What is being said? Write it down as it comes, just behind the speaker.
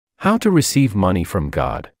How to Receive Money from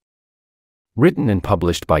God. Written and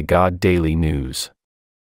published by God Daily News.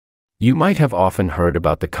 You might have often heard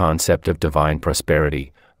about the concept of divine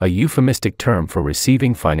prosperity, a euphemistic term for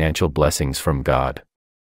receiving financial blessings from God.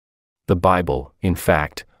 The Bible, in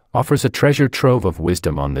fact, offers a treasure trove of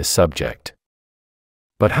wisdom on this subject.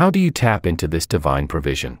 But how do you tap into this divine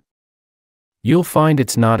provision? You'll find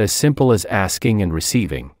it's not as simple as asking and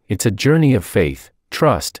receiving. It's a journey of faith,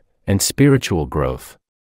 trust, and spiritual growth.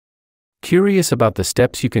 Curious about the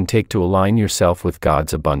steps you can take to align yourself with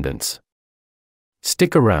God's abundance?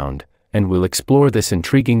 Stick around, and we'll explore this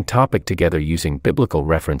intriguing topic together using biblical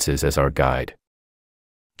references as our guide.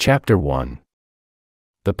 Chapter 1.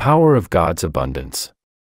 The Power of God's Abundance.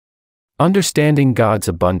 Understanding God's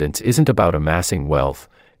abundance isn't about amassing wealth,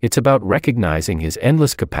 it's about recognizing His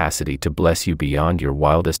endless capacity to bless you beyond your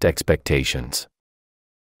wildest expectations.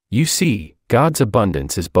 You see, God's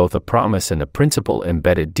abundance is both a promise and a principle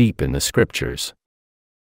embedded deep in the Scriptures.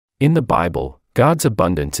 In the Bible, God's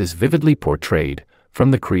abundance is vividly portrayed,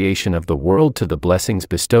 from the creation of the world to the blessings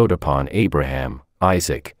bestowed upon Abraham,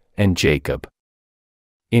 Isaac, and Jacob.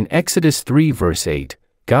 In Exodus 3 verse 8,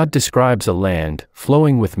 God describes a land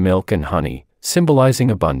flowing with milk and honey,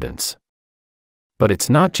 symbolizing abundance. But it's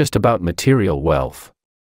not just about material wealth.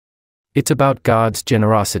 It's about God's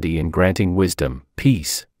generosity in granting wisdom,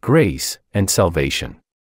 peace, grace, and salvation.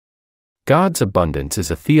 God's abundance is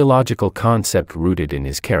a theological concept rooted in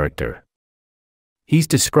His character. He's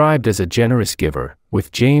described as a generous giver,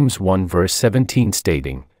 with James 1 verse 17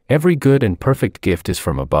 stating, "Every good and perfect gift is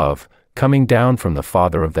from above, coming down from the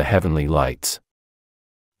Father of the heavenly lights."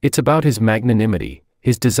 It's about His magnanimity,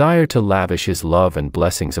 His desire to lavish His love and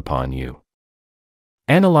blessings upon you.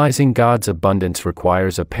 Analyzing God's abundance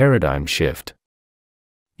requires a paradigm shift.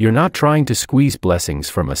 You're not trying to squeeze blessings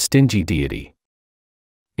from a stingy deity.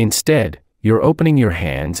 Instead, you're opening your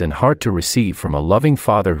hands and heart to receive from a loving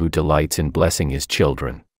Father who delights in blessing His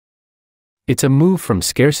children. It's a move from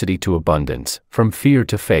scarcity to abundance, from fear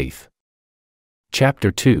to faith. Chapter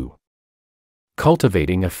 2.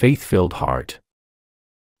 Cultivating a faith-filled heart.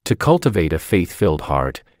 To cultivate a faith-filled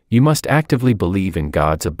heart, you must actively believe in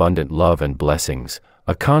God's abundant love and blessings,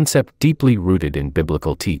 a concept deeply rooted in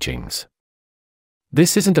biblical teachings.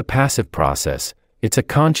 This isn't a passive process, it's a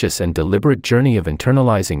conscious and deliberate journey of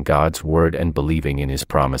internalizing God's word and believing in His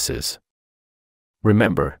promises.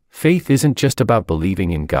 Remember, faith isn't just about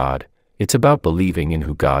believing in God, it's about believing in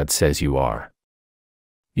who God says you are.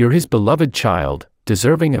 You're His beloved child,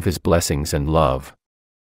 deserving of His blessings and love.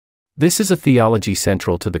 This is a theology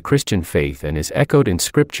central to the Christian faith and is echoed in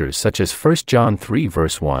scriptures such as 1 John 3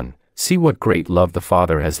 verse 1, "See what great love the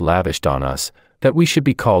Father has lavished on us, that we should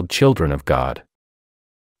be called children of God."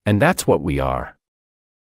 And that's what we are.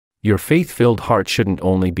 Your faith-filled heart shouldn't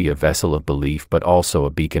only be a vessel of belief but also a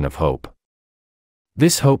beacon of hope.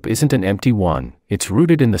 This hope isn't an empty one, it's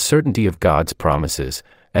rooted in the certainty of God's promises,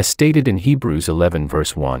 as stated in Hebrews 11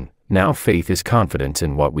 verse 1, "Now faith is confidence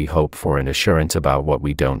in what we hope for and assurance about what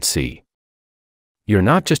we don't see." You're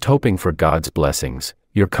not just hoping for God's blessings,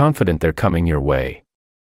 you're confident they're coming your way.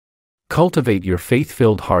 Cultivate your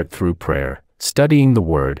faith-filled heart through prayer, studying the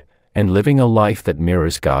Word, and living a life that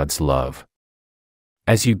mirrors God's love.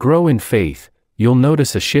 As you grow in faith, you'll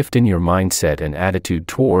notice a shift in your mindset and attitude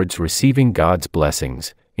towards receiving God's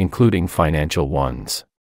blessings, including financial ones.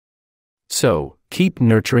 So, keep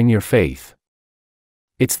nurturing your faith.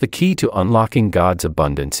 It's the key to unlocking God's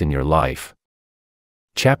abundance in your life.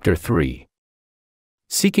 Chapter 3.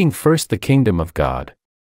 Seeking first the kingdom of God.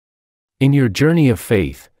 In your journey of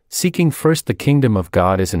faith, seeking first the kingdom of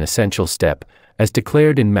God is an essential step, as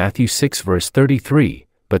declared in Matthew 6 verse 33,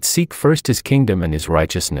 "But seek first His kingdom and His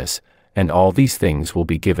righteousness, and all these things will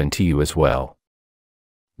be given to you as well."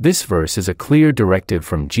 This verse is a clear directive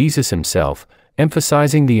from Jesus Himself,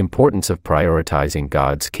 emphasizing the importance of prioritizing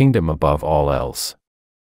God's kingdom above all else.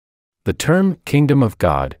 The term "kingdom of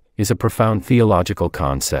God" is a profound theological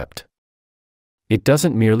concept. It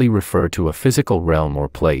doesn't merely refer to a physical realm or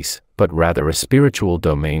place, but rather a spiritual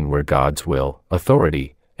domain where God's will,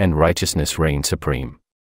 authority, and righteousness reign supreme.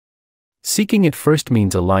 Seeking it first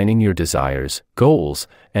means aligning your desires, goals,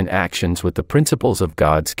 and actions with the principles of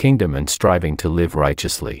God's kingdom and striving to live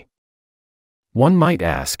righteously. One might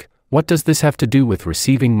ask, what does this have to do with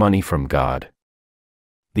receiving money from God?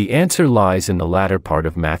 The answer lies in the latter part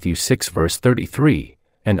of Matthew 6 verse 33,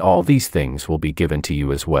 "And all these things will be given to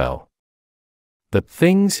you as well." The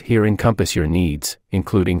things here encompass your needs,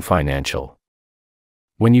 including financial.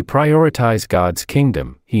 When you prioritize God's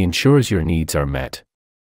kingdom, He ensures your needs are met.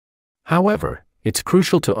 However, it's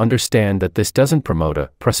crucial to understand that this doesn't promote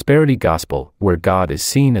a prosperity gospel where God is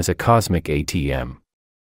seen as a cosmic ATM.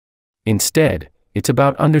 Instead, it's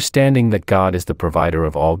about understanding that God is the provider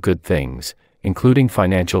of all good things, including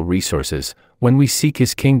financial resources, when we seek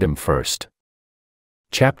His kingdom first.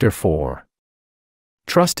 Chapter 4.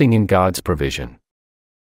 Trusting in God's provision.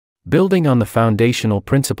 Building on the foundational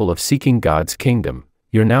principle of seeking God's kingdom,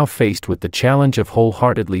 you're now faced with the challenge of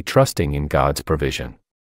wholeheartedly trusting in God's provision.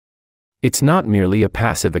 It's not merely a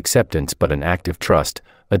passive acceptance but an active trust,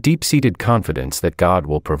 a deep-seated confidence that God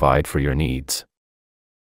will provide for your needs.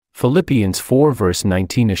 Philippians 4 verse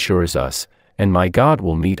 19 assures us, "And my God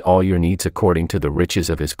will meet all your needs according to the riches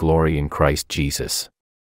of His glory in Christ Jesus."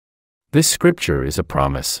 This scripture is a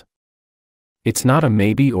promise. It's not a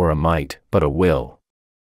maybe or a might, but a will.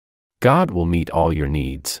 God will meet all your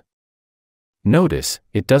needs. Notice,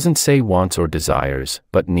 it doesn't say wants or desires,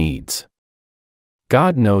 but needs.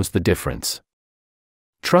 God knows the difference.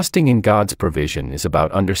 Trusting in God's provision is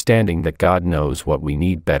about understanding that God knows what we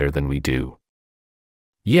need better than we do.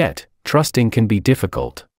 Yet, trusting can be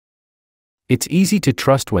difficult. It's easy to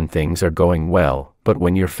trust when things are going well, but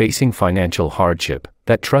when you're facing financial hardship,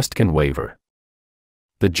 that trust can waver.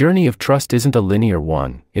 The journey of trust isn't a linear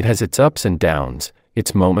one, it has its ups and downs,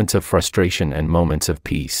 its moments of frustration and moments of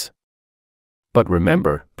peace. But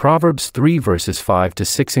remember, Proverbs 3 verses 5 to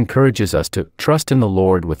 6 encourages us to trust in the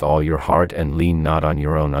Lord with all your heart and lean not on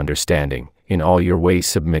your own understanding, in all your ways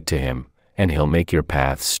submit to Him, and He'll make your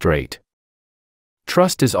paths straight.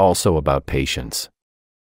 Trust is also about patience.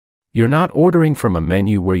 You're not ordering from a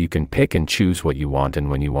menu where you can pick and choose what you want and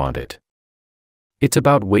when you want it. It's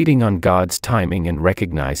about waiting on God's timing and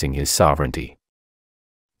recognizing His sovereignty.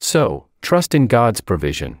 So, trust in God's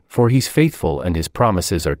provision, for He's faithful and His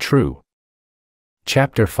promises are true.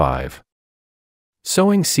 Chapter 5.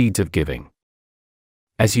 Sowing seeds of giving.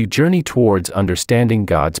 As you journey towards understanding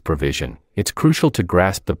God's provision, it's crucial to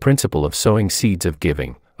grasp the principle of sowing seeds of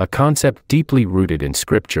giving, a concept deeply rooted in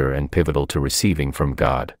Scripture and pivotal to receiving from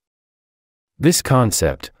God. This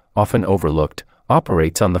concept, often overlooked,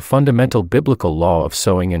 operates on the fundamental biblical law of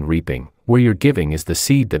sowing and reaping, where your giving is the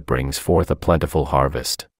seed that brings forth a plentiful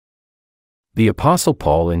harvest. The Apostle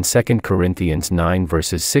Paul in 2 Corinthians 9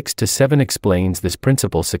 verses 6 to 7 explains this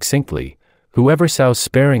principle succinctly: "Whoever sows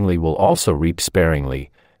sparingly will also reap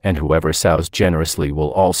sparingly, and whoever sows generously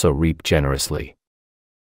will also reap generously."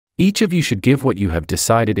 Each of you should give what you have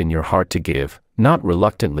decided in your heart to give, not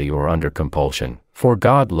reluctantly or under compulsion, for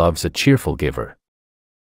God loves a cheerful giver.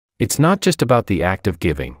 It's not just about the act of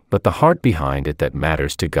giving, but the heart behind it that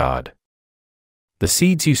matters to God. The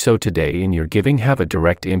seeds you sow today in your giving have a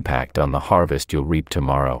direct impact on the harvest you'll reap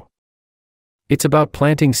tomorrow. It's about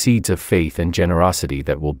planting seeds of faith and generosity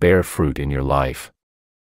that will bear fruit in your life.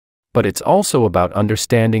 But it's also about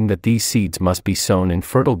understanding that these seeds must be sown in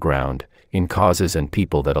fertile ground, in causes and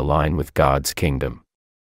people that align with God's kingdom.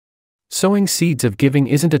 Sowing seeds of giving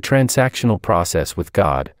isn't a transactional process with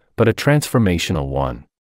God, but a transformational one.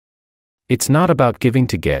 It's not about giving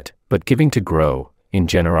to get, but giving to grow, in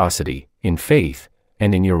generosity, in faith,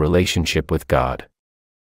 and in your relationship with God.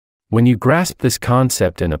 When you grasp this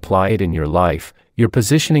concept and apply it in your life, you're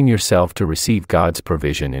positioning yourself to receive God's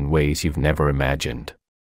provision in ways you've never imagined.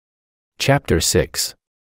 Chapter 6.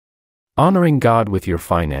 Honoring God with your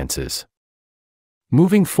finances.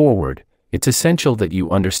 Moving forward, it's essential that you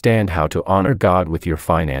understand how to honor God with your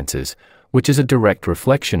finances, which is a direct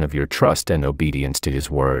reflection of your trust and obedience to His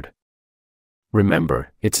word.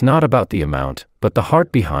 Remember, it's not about the amount, but the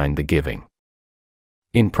heart behind the giving.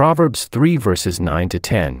 In Proverbs 3 verses 9 to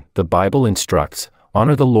 10, the Bible instructs,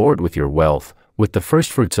 "Honor the Lord with your wealth, with the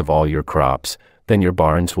firstfruits of all your crops, then your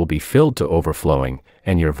barns will be filled to overflowing,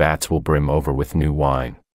 and your vats will brim over with new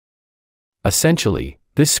wine." Essentially,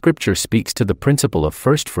 this scripture speaks to the principle of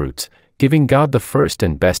firstfruits, giving God the first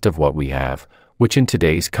and best of what we have, which in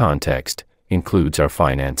today's context, includes our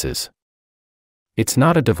finances. It's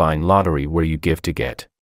not a divine lottery where you give to get.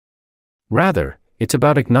 Rather, it's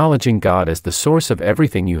about acknowledging God as the source of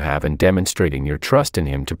everything you have and demonstrating your trust in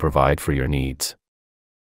Him to provide for your needs.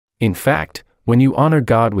 In fact, when you honor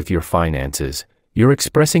God with your finances, you're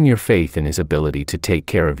expressing your faith in His ability to take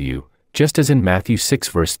care of you, just as in Matthew 6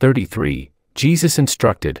 verse 33, Jesus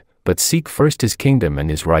instructed, "But seek first His kingdom and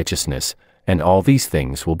His righteousness, and all these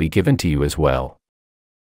things will be given to you as well."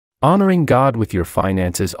 Honoring God with your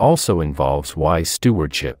finances also involves wise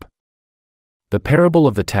stewardship. The parable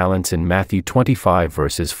of the talents in Matthew 25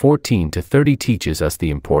 verses 14 to 30 teaches us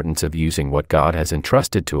the importance of using what God has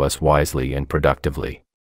entrusted to us wisely and productively.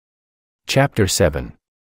 Chapter 7.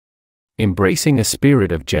 Embracing a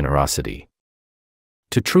spirit of generosity.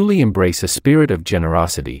 To truly embrace a spirit of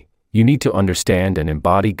generosity, you need to understand and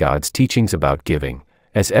embody God's teachings about giving,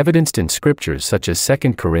 as evidenced in scriptures such as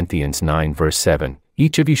 2 Corinthians 9 verse 7,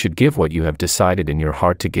 each of you should give what you have decided in your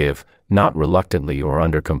heart to give, not reluctantly or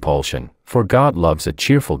under compulsion, for God loves a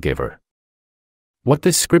cheerful giver. What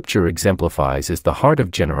this scripture exemplifies is the heart of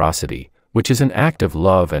generosity, which is an act of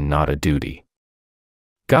love and not a duty.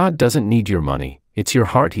 God doesn't need your money, it's your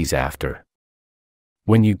heart He's after.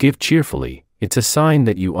 When you give cheerfully, it's a sign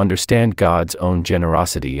that you understand God's own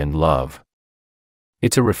generosity and love.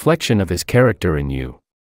 It's a reflection of His character in you.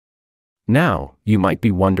 Now, you might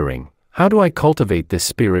be wondering, how do I cultivate this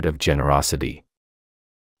spirit of generosity?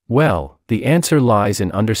 Well, the answer lies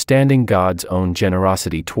in understanding God's own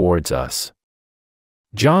generosity towards us.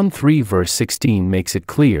 John 3 verse 16 makes it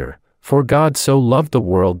clear, "For God so loved the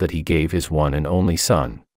world that He gave His one and only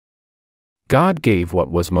Son." God gave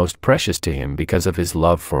what was most precious to Him because of His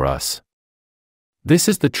love for us. This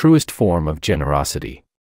is the truest form of generosity.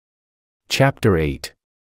 Chapter 8.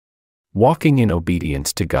 Walking in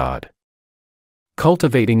obedience to God.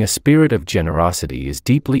 Cultivating a spirit of generosity is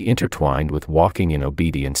deeply intertwined with walking in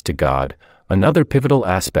obedience to God, another pivotal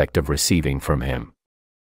aspect of receiving from Him.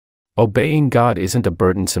 Obeying God isn't a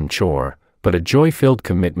burdensome chore, but a joy-filled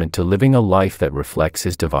commitment to living a life that reflects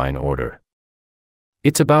His divine order.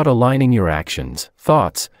 It's about aligning your actions,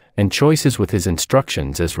 thoughts, and choices with His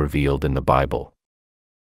instructions as revealed in the Bible.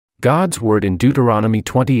 God's word in Deuteronomy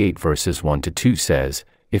 28 verses 1-2 says,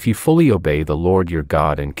 "If you fully obey the Lord your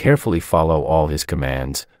God and carefully follow all His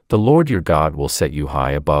commands, the Lord your God will set you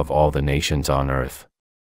high above all the nations on earth.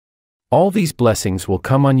 All these blessings will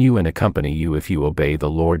come on you and accompany you if you obey the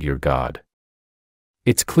Lord your God."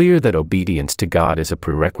 It's clear that obedience to God is a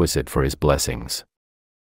prerequisite for His blessings.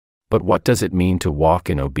 But what does it mean to walk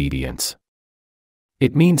in obedience?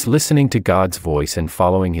 It means listening to God's voice and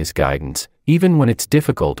following His guidance, even when it's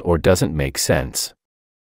difficult or doesn't make sense.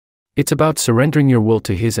 It's about surrendering your will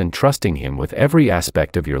to His and trusting Him with every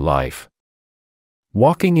aspect of your life.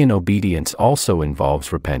 Walking in obedience also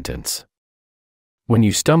involves repentance. When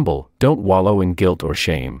you stumble, don't wallow in guilt or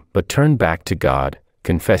shame, but turn back to God,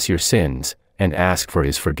 confess your sins, and ask for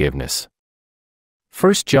His forgiveness.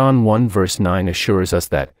 1 John 1 verse 9 assures us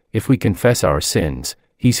that, if we confess our sins,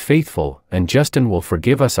 He's faithful and just and will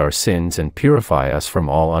forgive us our sins and purify us from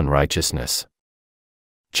all unrighteousness.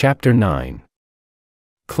 Chapter 9.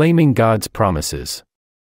 Claiming God's promises.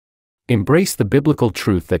 Embrace the biblical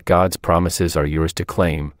truth that God's promises are yours to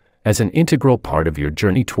claim, as an integral part of your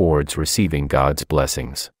journey towards receiving God's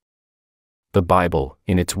blessings. The Bible,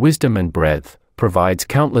 in its wisdom and breadth, provides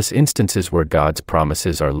countless instances where God's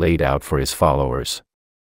promises are laid out for His followers.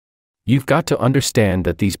 You've got to understand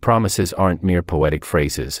that these promises aren't mere poetic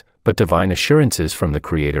phrases, but divine assurances from the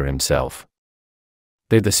Creator Himself.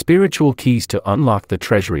 They're the spiritual keys to unlock the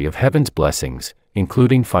treasury of heaven's blessings,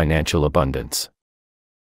 including financial abundance.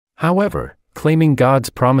 However, claiming God's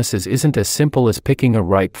promises isn't as simple as picking a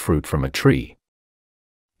ripe fruit from a tree.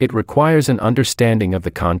 It requires an understanding of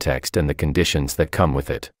the context and the conditions that come with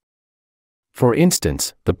it. For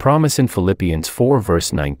instance, the promise in Philippians 4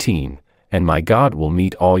 verse 19, "And my God will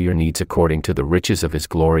meet all your needs according to the riches of His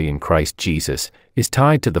glory in Christ Jesus," is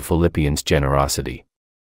tied to the Philippians' generosity.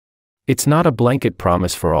 It's not a blanket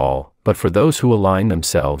promise for all, but for those who align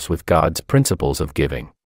themselves with God's principles of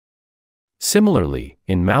giving. Similarly,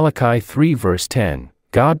 in Malachi 3 verse 10,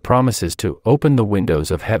 God promises to open the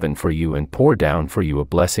windows of heaven for you and pour down for you a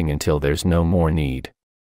blessing until there's no more need.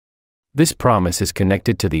 This promise is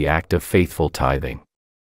connected to the act of faithful tithing.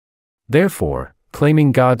 Therefore,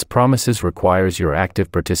 claiming God's promises requires your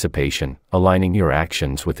active participation, aligning your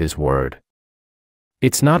actions with His word.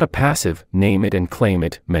 It's not a passive, name it and claim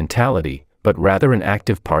it mentality, but rather an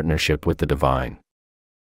active partnership with the divine.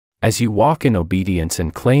 As you walk in obedience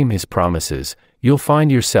and claim His promises, you'll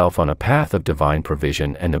find yourself on a path of divine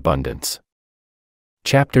provision and abundance.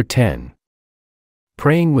 Chapter 10.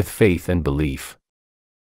 Praying with faith and belief.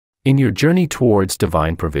 In your journey towards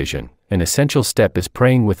divine provision, an essential step is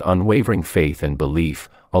praying with unwavering faith and belief,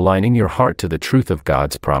 aligning your heart to the truth of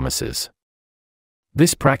God's promises.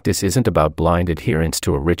 This practice isn't about blind adherence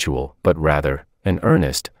to a ritual, but rather, an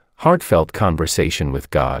earnest, heartfelt conversation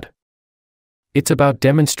with God. It's about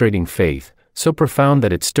demonstrating faith, so profound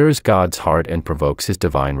that it stirs God's heart and provokes His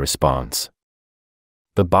divine response.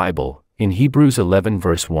 The Bible, in Hebrews 11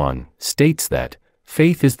 verse 1, states that,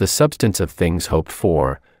 "Faith is the substance of things hoped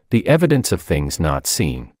for, the evidence of things not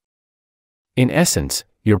seen." In essence,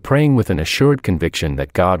 you're praying with an assured conviction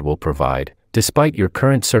that God will provide, despite your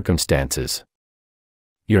current circumstances.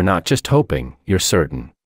 You're not just hoping, you're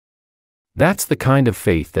certain. That's the kind of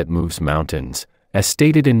faith that moves mountains, as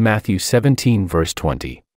stated in Matthew 17 verse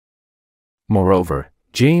 20. Moreover,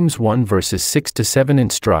 James 1 verses 6-7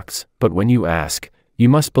 instructs, "But when you ask, you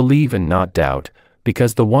must believe and not doubt,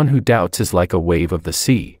 because the one who doubts is like a wave of the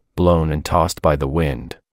sea, blown and tossed by the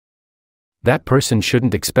wind. That person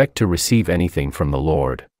shouldn't expect to receive anything from the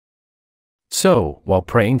Lord. So, while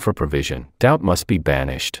praying for provision, doubt must be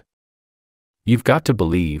banished. You've got to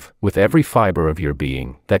believe, with every fiber of your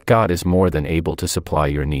being, that God is more than able to supply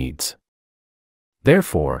your needs.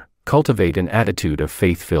 Therefore, cultivate an attitude of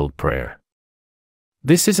faith-filled prayer.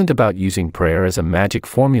 This isn't about using prayer as a magic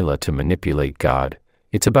formula to manipulate God.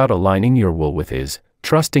 It's about aligning your will with His,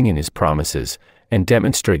 trusting in His promises, and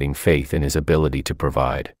demonstrating faith in His ability to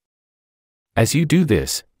provide. As you do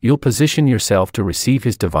this, you'll position yourself to receive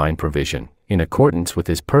His divine provision, in accordance with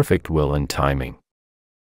His perfect will and timing.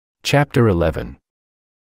 Chapter 11.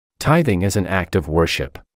 Tithing as an act of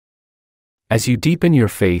worship. As you deepen your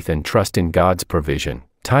faith and trust in God's provision,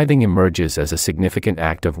 tithing emerges as a significant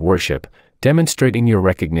act of worship, demonstrating your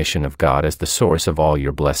recognition of God as the source of all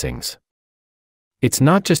your blessings. It's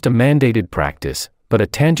not just a mandated practice, but a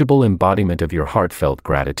tangible embodiment of your heartfelt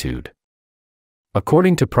gratitude.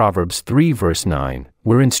 According to Proverbs 3 verse 9,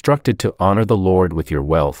 we're instructed to honor the Lord with your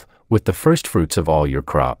wealth, with the firstfruits of all your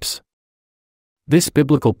crops. This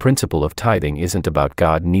biblical principle of tithing isn't about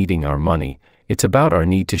God needing our money, it's about our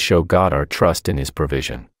need to show God our trust in His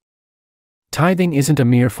provision. Tithing isn't a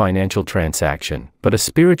mere financial transaction, but a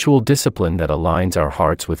spiritual discipline that aligns our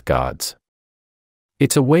hearts with God's.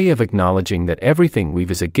 It's a way of acknowledging that everything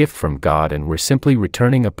we've is a gift from God and we're simply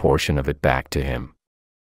returning a portion of it back to Him.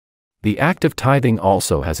 The act of tithing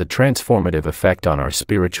also has a transformative effect on our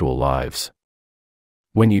spiritual lives.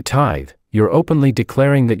 When you tithe, you're openly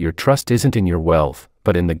declaring that your trust isn't in your wealth,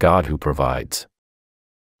 but in the God who provides.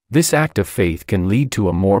 This act of faith can lead to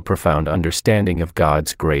a more profound understanding of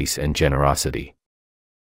God's grace and generosity.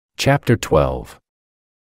 Chapter 12.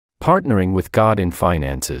 Partnering with God in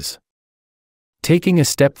finances. Taking a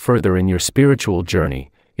step further in your spiritual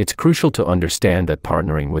journey, it's crucial to understand that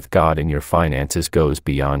partnering with God in your finances goes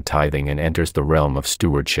beyond tithing and enters the realm of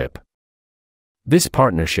stewardship. This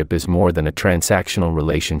partnership is more than a transactional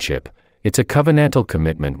relationship, it's a covenantal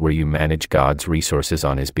commitment where you manage God's resources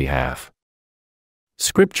on His behalf.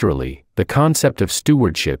 Scripturally, the concept of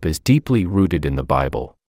stewardship is deeply rooted in the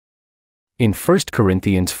Bible. In 1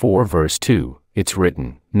 Corinthians 4 verse 2, it's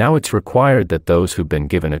written, "Now it's required that those who've been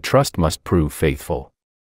given a trust must prove faithful."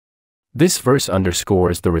 This verse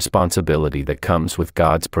underscores the responsibility that comes with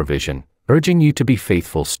God's provision, urging you to be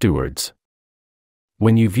faithful stewards.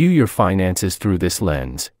 When you view your finances through this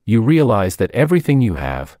lens, you realize that everything you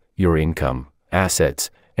have, your income, assets,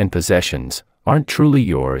 and possessions, aren't truly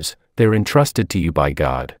yours, they're entrusted to you by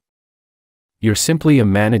God. You're simply a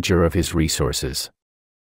manager of His resources.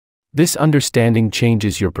 This understanding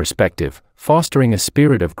changes your perspective, fostering a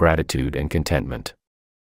spirit of gratitude and contentment.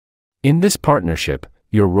 In this partnership,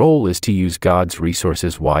 your role is to use God's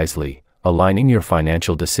resources wisely, aligning your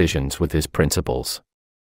financial decisions with His principles.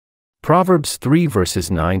 Proverbs 3 verses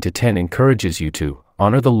 9 to 10 encourages you to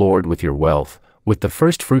honor the Lord with your wealth, with the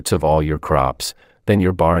firstfruits of all your crops, then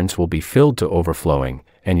your barns will be filled to overflowing,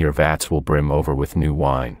 and your vats will brim over with new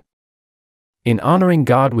wine. In honoring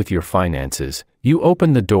God with your finances, you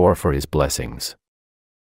open the door for His blessings.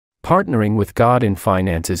 Partnering with God in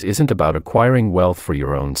finances isn't about acquiring wealth for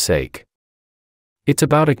your own sake. It's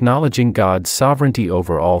about acknowledging God's sovereignty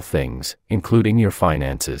over all things, including your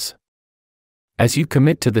finances. As you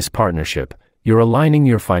commit to this partnership, you're aligning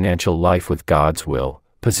your financial life with God's will,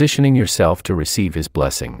 positioning yourself to receive His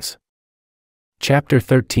blessings. Chapter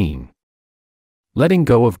 13. Letting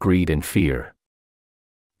go of greed and fear.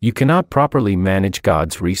 You cannot properly manage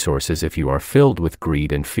God's resources if you are filled with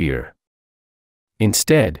greed and fear.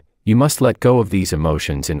 Instead, you must let go of these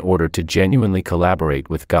emotions in order to genuinely collaborate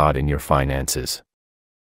with God in your finances.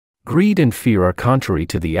 Greed and fear are contrary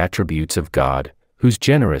to the attributes of God, who's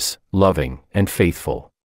generous, loving, and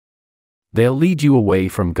faithful. They'll lead you away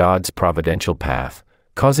from God's providential path,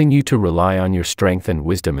 causing you to rely on your strength and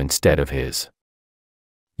wisdom instead of His.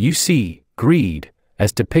 You see, greed,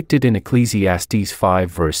 as depicted in Ecclesiastes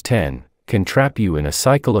 5 verse 10, can trap you in a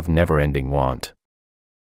cycle of never-ending want.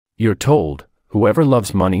 You're told, whoever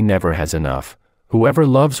loves money never has enough, whoever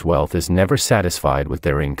loves wealth is never satisfied with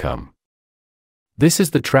their income. This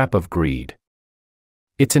is the trap of greed.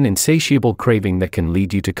 It's an insatiable craving that can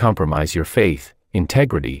lead you to compromise your faith,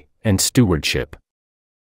 integrity, and stewardship.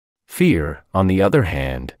 Fear, on the other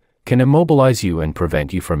hand, can immobilize you and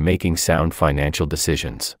prevent you from making sound financial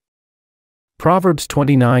decisions. Proverbs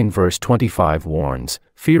 29 verse 25 warns,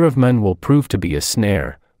 "Fear of men will prove to be a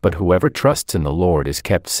snare, but whoever trusts in the Lord is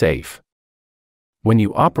kept safe." When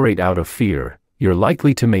you operate out of fear, you're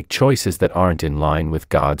likely to make choices that aren't in line with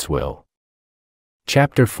God's will.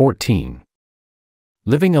 Chapter 14.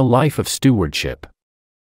 Living a life of stewardship.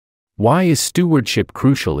 Why is stewardship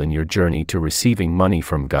crucial in your journey to receiving money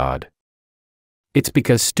from God? It's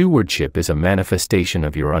because stewardship is a manifestation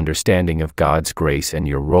of your understanding of God's grace and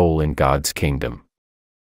your role in God's kingdom.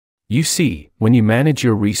 You see, when you manage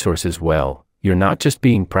your resources well, you're not just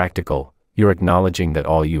being practical, you're acknowledging that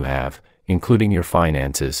all you have, including your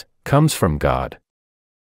finances, comes from God.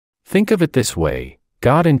 Think of it this way: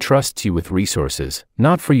 God entrusts you with resources,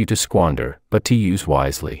 not for you to squander, but to use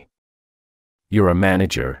wisely. You're a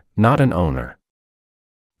manager, not an owner.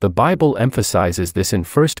 The Bible emphasizes this in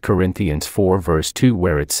 1 Corinthians 4 verse 2,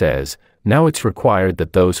 where it says, "Now it's required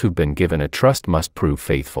that those who've been given a trust must prove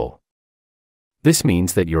faithful." This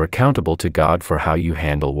means that you're accountable to God for how you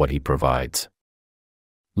handle what He provides.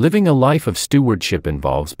 Living a life of stewardship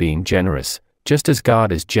involves being generous, just as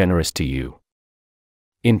God is generous to you.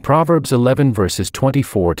 In Proverbs 11 verses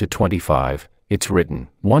 24 to 25, it's written,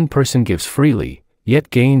 "One person gives freely,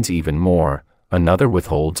 yet gains even more, another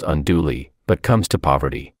withholds unduly, but comes to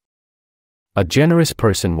poverty." A generous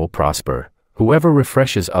person will prosper, whoever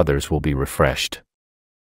refreshes others will be refreshed.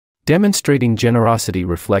 Demonstrating generosity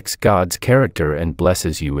reflects God's character and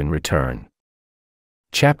blesses you in return.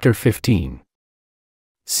 Chapter 15.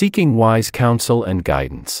 Seeking wise counsel and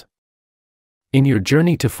guidance. In your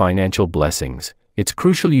journey to financial blessings, it's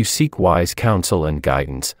crucial you seek wise counsel and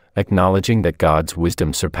guidance, acknowledging that God's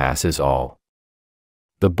wisdom surpasses all.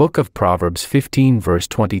 The book of Proverbs 15 verse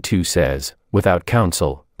 22 says, "Without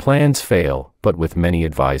counsel, plans fail, but with many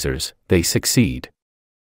advisors, they succeed."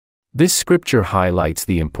 This scripture highlights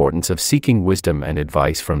the importance of seeking wisdom and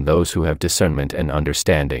advice from those who have discernment and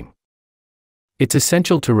understanding. It's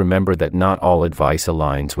essential to remember that not all advice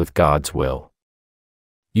aligns with God's will.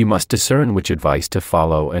 You must discern which advice to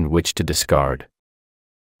follow and which to discard.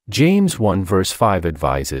 James 1 verse 5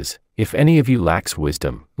 advises, "If any of you lacks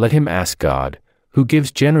wisdom, let him ask God, who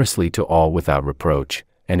gives generously to all without reproach,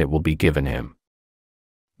 and it will be given him."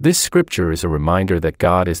 This scripture is a reminder that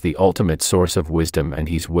God is the ultimate source of wisdom and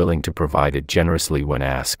He's willing to provide it generously when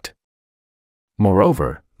asked.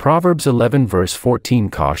 Moreover, Proverbs 11 verse 14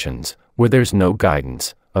 cautions, "Where there's no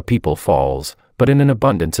guidance, a people falls, but in an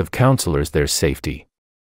abundance of counselors there's safety."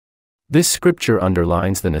 This scripture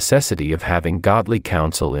underlines the necessity of having godly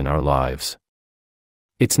counsel in our lives.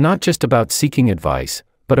 It's not just about seeking advice,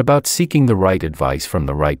 but about seeking the right advice from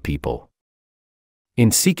the right people.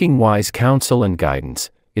 In seeking wise counsel and guidance,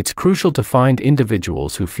 it's crucial to find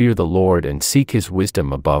individuals who fear the Lord and seek His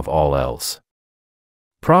wisdom above all else.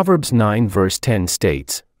 Proverbs 9 verse 10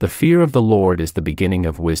 states, "The fear of the Lord is the beginning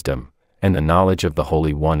of wisdom, and the knowledge of the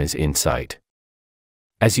Holy One is insight."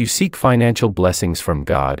 As you seek financial blessings from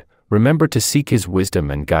God, remember to seek His wisdom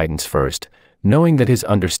and guidance first, knowing that His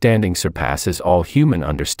understanding surpasses all human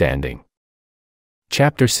understanding.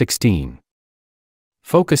 Chapter 16.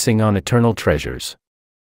 Focusing on eternal treasures.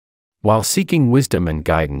 While seeking wisdom and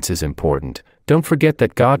guidance is important, don't forget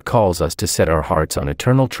that God calls us to set our hearts on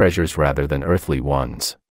eternal treasures rather than earthly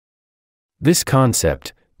ones. This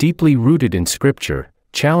concept, deeply rooted in Scripture,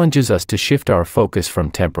 challenges us to shift our focus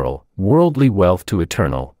from temporal, worldly wealth to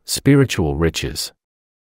eternal, spiritual riches.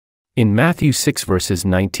 In Matthew 6 verses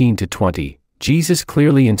 19 to 20, Jesus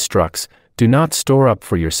clearly instructs, "Do not store up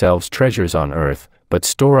for yourselves treasures on earth, but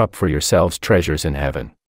store up for yourselves treasures in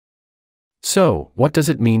heaven." So, what does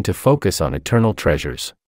it mean to focus on eternal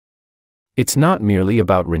treasures? It's not merely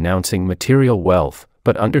about renouncing material wealth,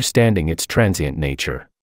 but understanding its transient nature.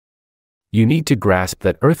 You need to grasp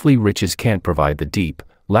that earthly riches can't provide the deep,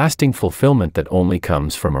 lasting fulfillment that only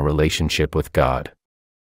comes from a relationship with God.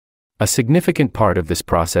 A significant part of this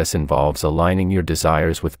process involves aligning your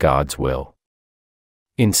desires with God's will.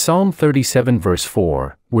 In Psalm 37 verse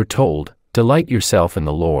 4, we're told, "Delight yourself in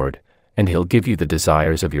the Lord, and He'll give you the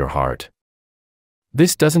desires of your heart."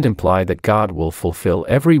 This doesn't imply that God will fulfill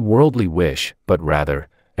every worldly wish, but rather,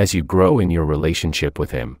 as you grow in your relationship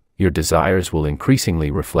with Him, your desires will increasingly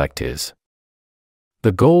reflect His.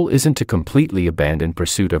 The goal isn't to completely abandon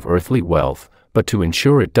pursuit of earthly wealth, but to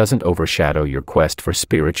ensure it doesn't overshadow your quest for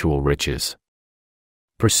spiritual riches.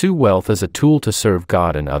 Pursue wealth as a tool to serve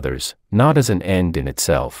God and others, not as an end in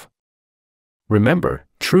itself. Remember,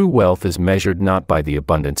 true wealth is measured not by the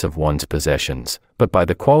abundance of one's possessions, but by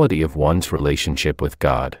the quality of one's relationship with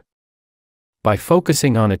God. By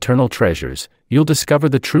focusing on eternal treasures, you'll discover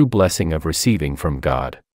the true blessing of receiving from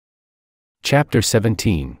God. Chapter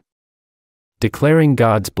 17. Declaring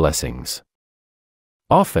God's blessings.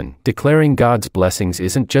 Often, declaring God's blessings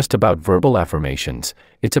isn't just about verbal affirmations,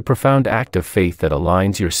 it's a profound act of faith that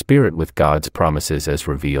aligns your spirit with God's promises as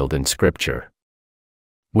revealed in Scripture.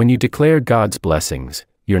 When you declare God's blessings,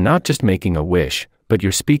 you're not just making a wish, but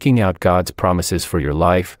you're speaking out God's promises for your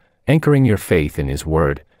life, anchoring your faith in His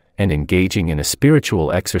Word, and engaging in a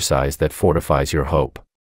spiritual exercise that fortifies your hope.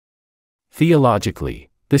 Theologically,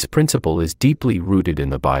 this principle is deeply rooted in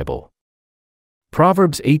the Bible.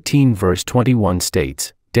 Proverbs 18 verse 21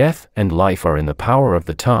 states, "Death and life are in the power of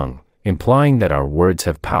the tongue," implying that our words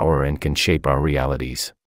have power and can shape our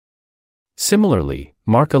realities. Similarly,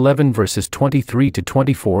 Mark 11 verses 23 to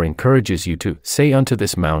 24 encourages you to say unto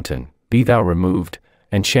this mountain, Be thou removed,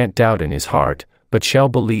 and shan't doubt in his heart, but shall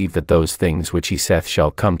believe that those things which he saith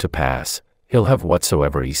shall come to pass, he'll have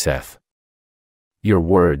whatsoever he saith. Your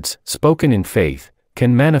words, spoken in faith,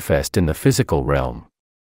 can manifest in the physical realm.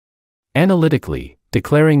 Analytically,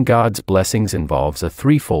 declaring God's blessings involves a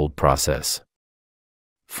threefold process.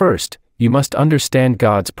 First, you must understand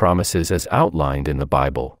God's promises as outlined in the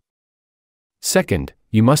Bible. Second,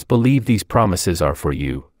 you must believe these promises are for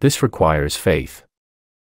you. This requires faith.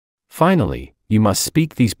 Finally, you must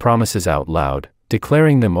speak these promises out loud,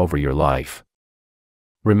 declaring them over your life.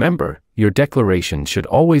 Remember, your declaration should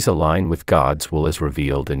always align with God's will as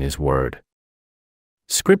revealed in His Word.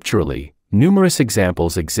 Scripturally, numerous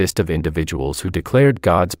examples exist of individuals who declared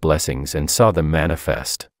God's blessings and saw them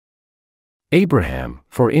manifest. Abraham,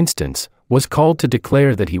 for instance, was called to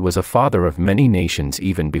declare that he was a father of many nations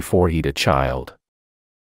even before he'd a child.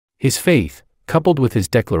 His faith, coupled with his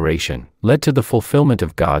declaration, led to the fulfillment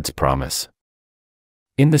of God's promise.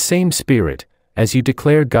 In the same spirit, as you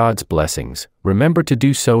declare God's blessings, remember to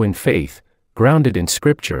do so in faith, grounded in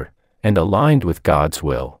Scripture, and aligned with God's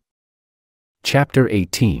will. Chapter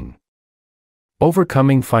 18.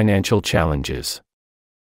 Overcoming financial challenges.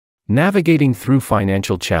 Navigating through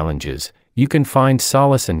financial challenges, you can find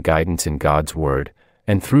solace and guidance in God's Word,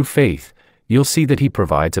 and through faith, you'll see that He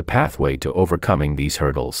provides a pathway to overcoming these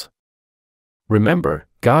hurdles. Remember,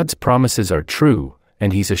 God's promises are true,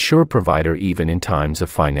 and He's a sure provider even in times of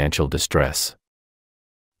financial distress.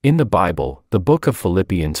 In the Bible, the book of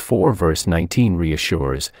Philippians 4 verse 19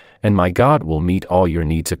 reassures, "And my God will meet all your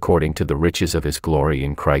needs according to the riches of His glory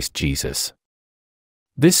in Christ Jesus."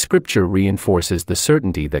 This scripture reinforces the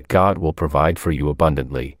certainty that God will provide for you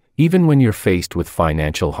abundantly, even when you're faced with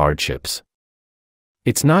financial hardships.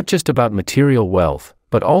 It's not just about material wealth,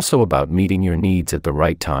 but also about meeting your needs at the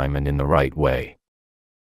right time and in the right way.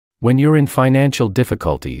 When you're in financial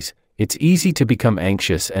difficulties, it's easy to become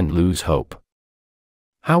anxious and lose hope.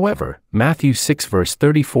 However, Matthew 6 verse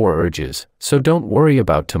 34 urges, "So don't worry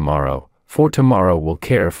about tomorrow, for tomorrow will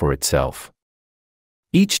care for itself."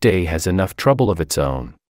 Each day has enough trouble of its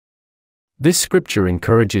own. This scripture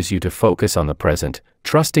encourages you to focus on the present,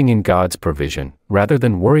 trusting in God's provision, rather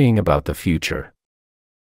than worrying about the future.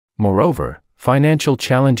 Moreover, financial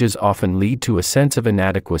challenges often lead to a sense of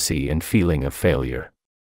inadequacy and feeling of failure.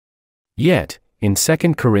 Yet, in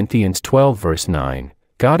 2 Corinthians 12 verse 9,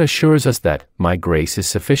 God assures us that, "My grace is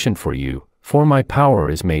sufficient for you, for my power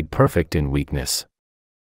is made perfect in weakness."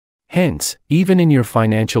 Hence, even in your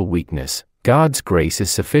financial weakness, God's grace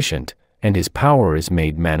is sufficient, and His power is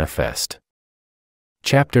made manifest.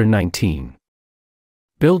 Chapter 19.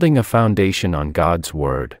 Building a foundation on God's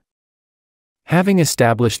Word. Having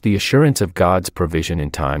established the assurance of God's provision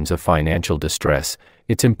in times of financial distress,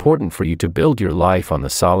 it's important for you to build your life on the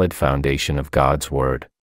solid foundation of God's Word.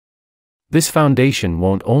 This foundation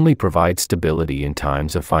won't only provide stability in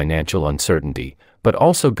times of financial uncertainty, but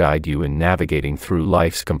also guide you in navigating through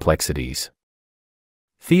life's complexities.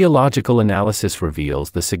 Theological analysis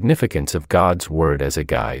reveals the significance of God's Word as a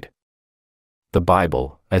guide. The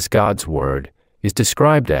Bible, as God's Word, is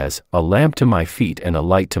described as a lamp to my feet and a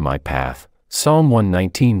light to my path, Psalm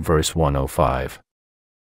 119 verse 105.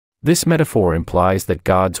 This metaphor implies that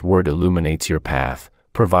God's Word illuminates your path,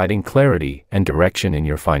 providing clarity and direction in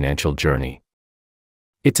your financial journey.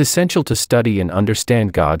 It's essential to study and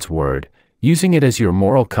understand God's Word, using it as your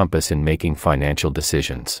moral compass in making financial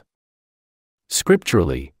decisions.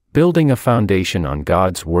 Scripturally, building a foundation on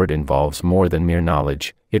God's Word involves more than mere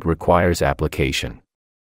knowledge, it requires application.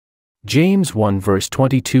 James 1 verse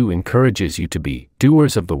 22 encourages you to be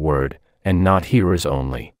doers of the Word, and not hearers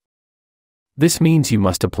only. This means you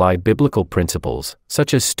must apply biblical principles,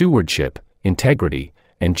 such as stewardship, integrity,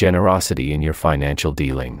 and generosity in your financial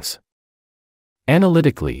dealings.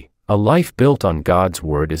 Analytically, a life built on God's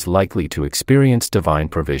Word is likely to experience divine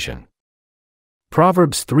provision.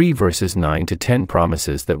 Proverbs 3 verses 9 to 10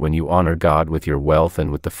 promises that when you honor God with your wealth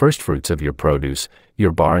and with the firstfruits of your produce,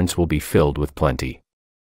 your barns will be filled with plenty.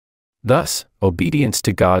 Thus, obedience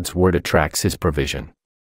to God's Word attracts His provision.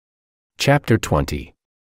 Chapter 20.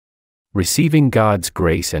 Receiving God's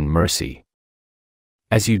grace and mercy.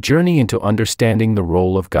 As you journey into understanding the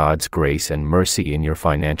role of God's grace and mercy in your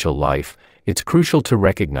financial life, it's crucial to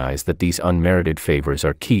recognize that these unmerited favors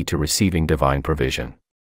are key to receiving divine provision.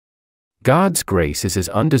 God's grace is His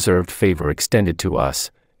undeserved favor extended to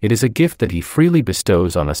us. It is a gift that He freely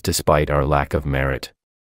bestows on us despite our lack of merit.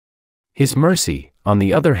 His mercy, on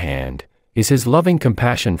the other hand, is His loving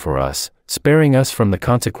compassion for us, sparing us from the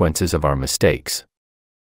consequences of our mistakes.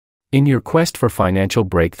 In your quest for financial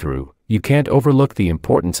breakthrough, you can't overlook the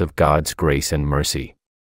importance of God's grace and mercy.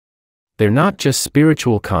 They're not just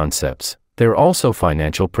spiritual concepts, they're also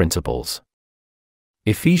financial principles.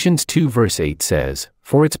 Ephesians 2 verse 8 says,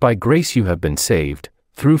 "For it's by grace you have been saved,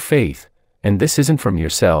 through faith, and this isn't from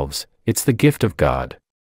yourselves, it's the gift of God."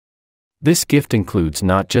 This gift includes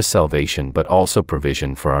not just salvation but also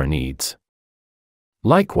provision for our needs.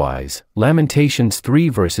 Likewise, Lamentations 3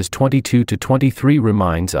 verses 22 to 23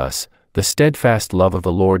 reminds us, "The steadfast love of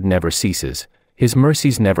the Lord never ceases, His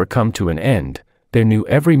mercies never come to an end, they're new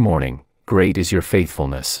every morning, great is your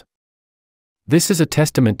faithfulness." This is a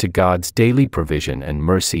testament to God's daily provision and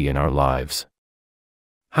mercy in our lives.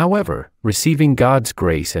 However, receiving God's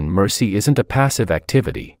grace and mercy isn't a passive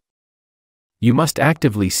activity. You must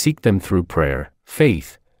actively seek them through prayer,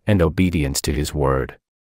 faith, and obedience to His word.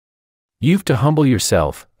 You've to humble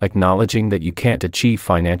yourself, acknowledging that you can't achieve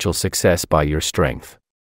financial success by your strength.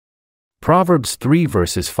 Proverbs 3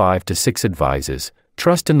 verses 5 to 6 advises,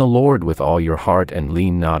 "Trust in the Lord with all your heart and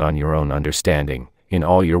lean not on your own understanding. In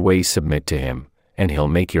all your ways submit to Him, and He'll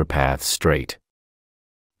make your paths straight."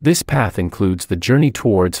 This path includes the journey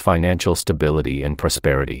towards financial stability and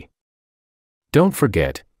prosperity. Don't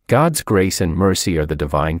forget, God's grace and mercy are the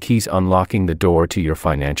divine keys unlocking the door to your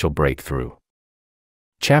financial breakthrough.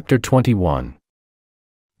 Chapter 21.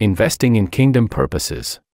 Investing in Kingdom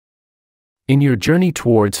Purposes. In your journey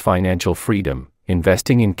towards financial freedom,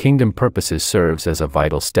 investing in kingdom purposes serves as a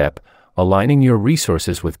vital step, aligning your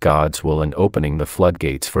resources with God's will and opening the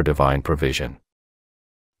floodgates for divine provision.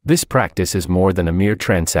 This practice is more than a mere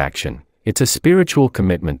transaction, it's a spiritual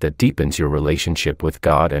commitment that deepens your relationship with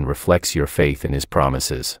God and reflects your faith in His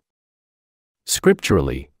promises.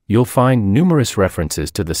 Scripturally, you'll find numerous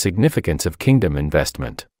references to the significance of kingdom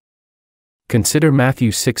investment. Consider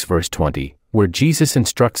Matthew 6 verse 20, where Jesus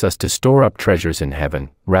instructs us to store up treasures in heaven,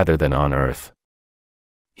 rather than on earth.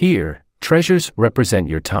 Here, treasures represent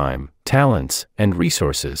your time, talents, and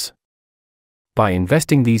resources. By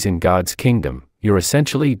investing these in God's kingdom, you're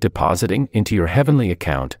essentially depositing into your heavenly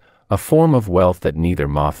account, a form of wealth that neither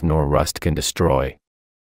moth nor rust can destroy.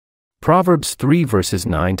 Proverbs 3 verses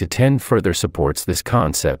 9 to 10 further supports this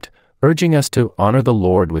concept, urging us to honor the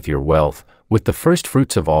Lord with your wealth, with the first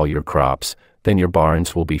fruits of all your crops, then your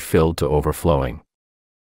barns will be filled to overflowing.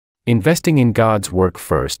 Investing in God's work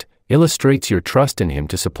first illustrates your trust in Him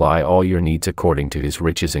to supply all your needs according to His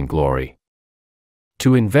riches and glory.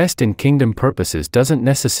 To invest in kingdom purposes doesn't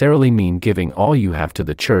necessarily mean giving all you have to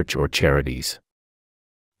the church or charities.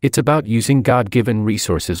 It's about using God-given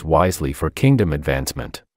resources wisely for kingdom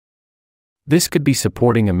advancement. This could be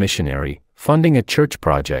supporting a missionary, funding a church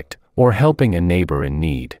project, or helping a neighbor in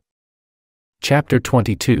need. Chapter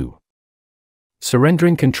 22.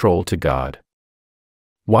 Surrendering control to God.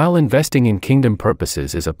 While investing in kingdom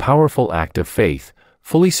purposes is a powerful act of faith,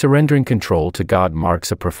 fully surrendering control to God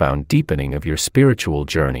marks a profound deepening of your spiritual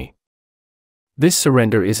journey. This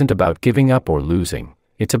surrender isn't about giving up or losing,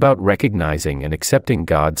 it's about recognizing and accepting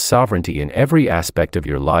God's sovereignty in every aspect of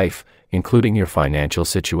your life, including your financial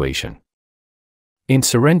situation. In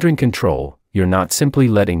surrendering control, you're not simply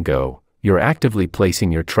letting go, you're actively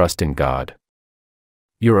placing your trust in God.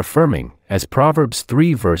 You're affirming, as Proverbs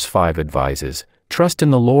 3 verse 5 advises, "Trust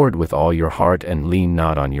in the Lord with all your heart and lean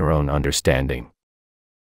not on your own understanding."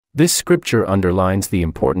 This scripture underlines the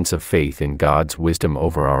importance of faith in God's wisdom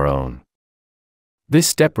over our own. This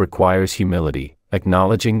step requires humility,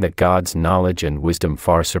 acknowledging that God's knowledge and wisdom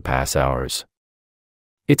far surpass ours.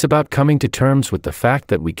 It's about coming to terms with the fact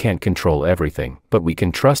that we can't control everything, but we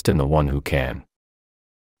can trust in the one who can.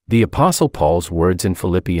 The Apostle Paul's words in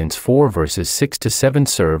Philippians 4 verses 6 to 7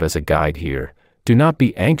 serve as a guide here. "Do not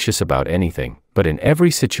be anxious about anything, but in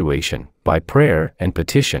every situation, by prayer and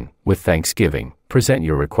petition, with thanksgiving, present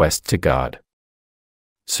your requests to God."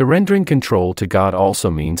 Surrendering control to God also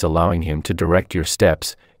means allowing Him to direct your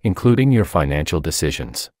steps, including your financial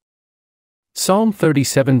decisions. Psalm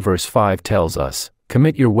 37 verse 5 tells us,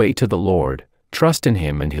 "Commit your way to the Lord, trust in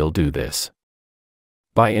Him and He'll do this."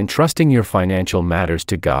 By entrusting your financial matters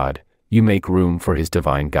to God, you make room for His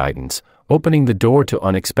divine guidance, opening the door to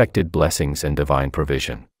unexpected blessings and divine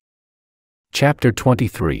provision. Chapter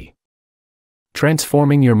 23.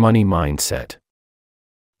 Transforming your money mindset.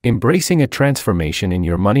 Embracing a transformation in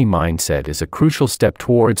your money mindset is a crucial step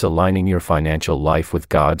towards aligning your financial life with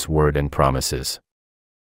God's word and promises.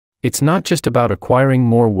 It's not just about acquiring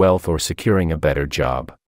more wealth or securing a better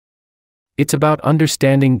job. It's about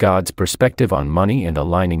understanding God's perspective on money and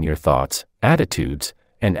aligning your thoughts, attitudes,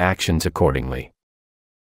 and actions accordingly.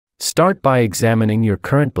 Start by examining your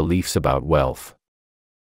current beliefs about wealth.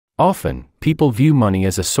 Often, people view money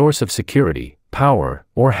as a source of security, power,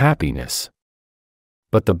 or happiness.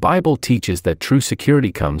 But the Bible teaches that true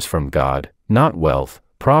security comes from God, not wealth.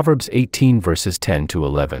 Proverbs 18 verses 10 to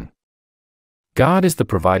 11. God is the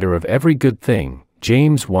provider of every good thing,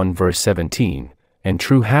 James 1 verse 17, and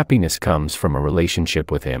true happiness comes from a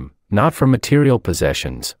relationship with Him, not from material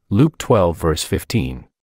possessions, Luke 12 verse 15.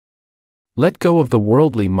 Let go of the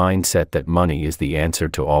worldly mindset that money is the answer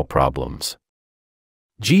to all problems.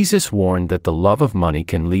 Jesus warned that the love of money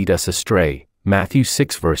can lead us astray, Matthew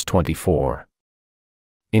 6 verse 24.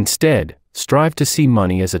 Instead, strive to see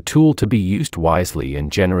money as a tool to be used wisely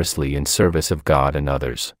and generously in service of God and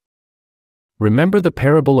others. Remember the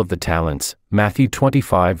parable of the talents, Matthew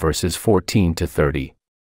 25 verses 14 to 30.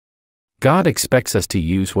 God expects us to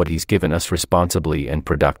use what He's given us responsibly and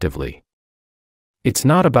productively. It's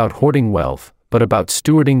not about hoarding wealth, but about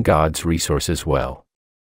stewarding God's resources well.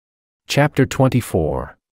 Chapter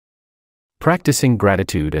 24. Practicing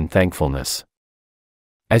gratitude and thankfulness.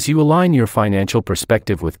 As you align your financial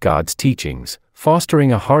perspective with God's teachings,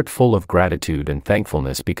 fostering a heart full of gratitude and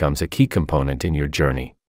thankfulness becomes a key component in your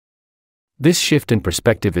journey. This shift in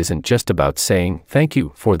perspective isn't just about saying thank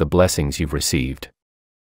you for the blessings you've received.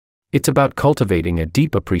 It's about cultivating a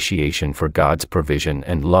deep appreciation for God's provision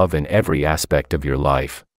and love in every aspect of your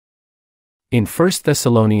life. In 1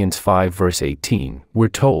 Thessalonians 5 verse 18, we're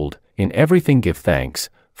told, "In everything give thanks,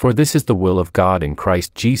 for this is the will of God in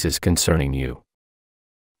Christ Jesus concerning you."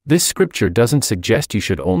 This scripture doesn't suggest you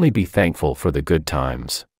should only be thankful for the good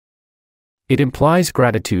times. It implies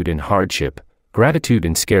gratitude in hardship, gratitude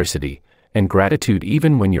in scarcity, and gratitude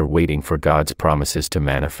even when you're waiting for God's promises to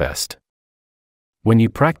manifest. When you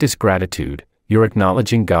practice gratitude, you're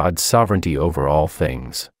acknowledging God's sovereignty over all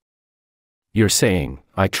things. You're saying,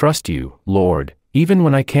 "I trust you, Lord, even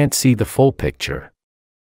when I can't see the full picture."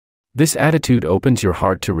 This attitude opens your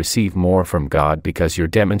heart to receive more from God because you're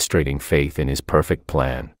demonstrating faith in His perfect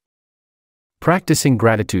plan. Practicing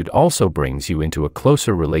gratitude also brings you into a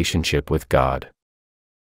closer relationship with God.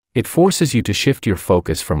 It forces you to shift your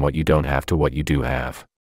focus from what you don't have to what you do have.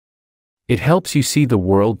 It helps you see the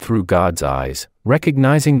world through God's eyes,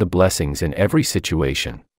 recognizing the blessings in every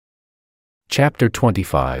situation. Chapter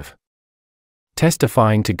 25.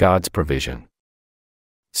 Testifying to God's provision.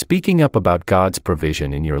 Speaking up about God's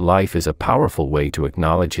provision in your life is a powerful way to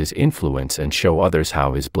acknowledge His influence and show others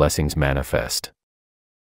how His blessings manifest.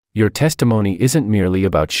 Your testimony isn't merely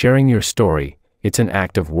about sharing your story, it's an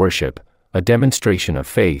act of worship, a demonstration of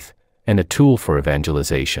faith, and a tool for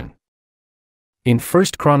evangelization. In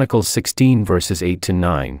 1 Chronicles 16 verses 8 to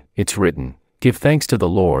 9, it's written, "Give thanks to the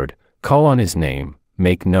Lord, call on His name,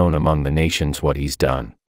 make known among the nations what He's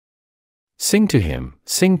done. Sing to Him,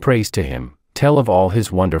 sing praise to Him, tell of all His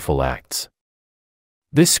wonderful acts."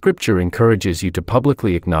 This scripture encourages you to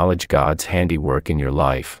publicly acknowledge God's handiwork in your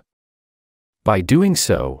life. By doing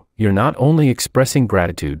so, you're not only expressing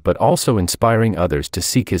gratitude but also inspiring others to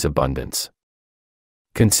seek His abundance.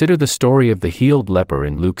 Consider the story of the healed leper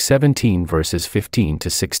in Luke 17 verses 15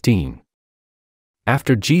 to 16.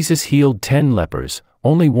 After Jesus healed 10 lepers,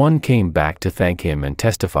 only one came back to thank Him and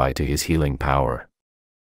testify to His healing power.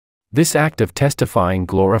 This act of testifying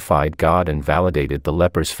glorified God and validated the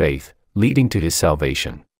leper's faith, leading to his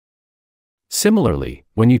salvation. Similarly,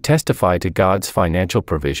 when you testify to God's financial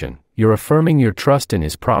provision, you're affirming your trust in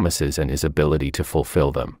His promises and His ability to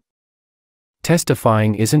fulfill them.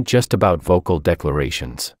 Testifying isn't just about vocal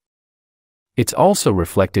declarations. It's also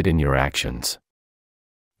reflected in your actions.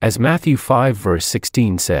 As Matthew 5 verse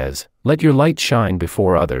 16 says, "Let your light shine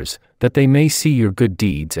before others, that they may see your good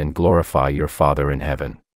deeds and glorify your Father in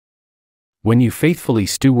heaven." When you faithfully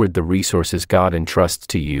steward the resources God entrusts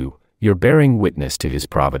to you, you're bearing witness to His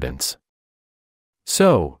providence.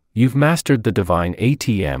 So, you've mastered the divine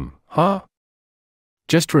ATM, huh?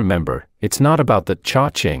 Just remember, it's not about the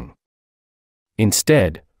cha-ching.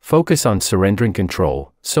 Instead, focus on surrendering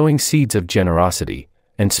control, sowing seeds of generosity,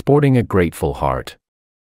 and sporting a grateful heart.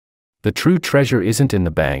 The true treasure isn't in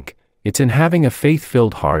the bank, it's in having a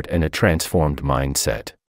faith-filled heart and a transformed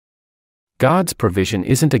mindset. God's provision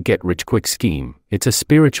isn't a get-rich-quick scheme, it's a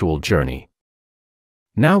spiritual journey.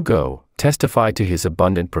 Now go, testify to His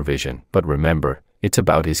abundant provision, but remember, it's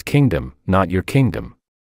about His kingdom, not your kingdom.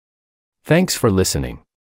 Thanks for listening.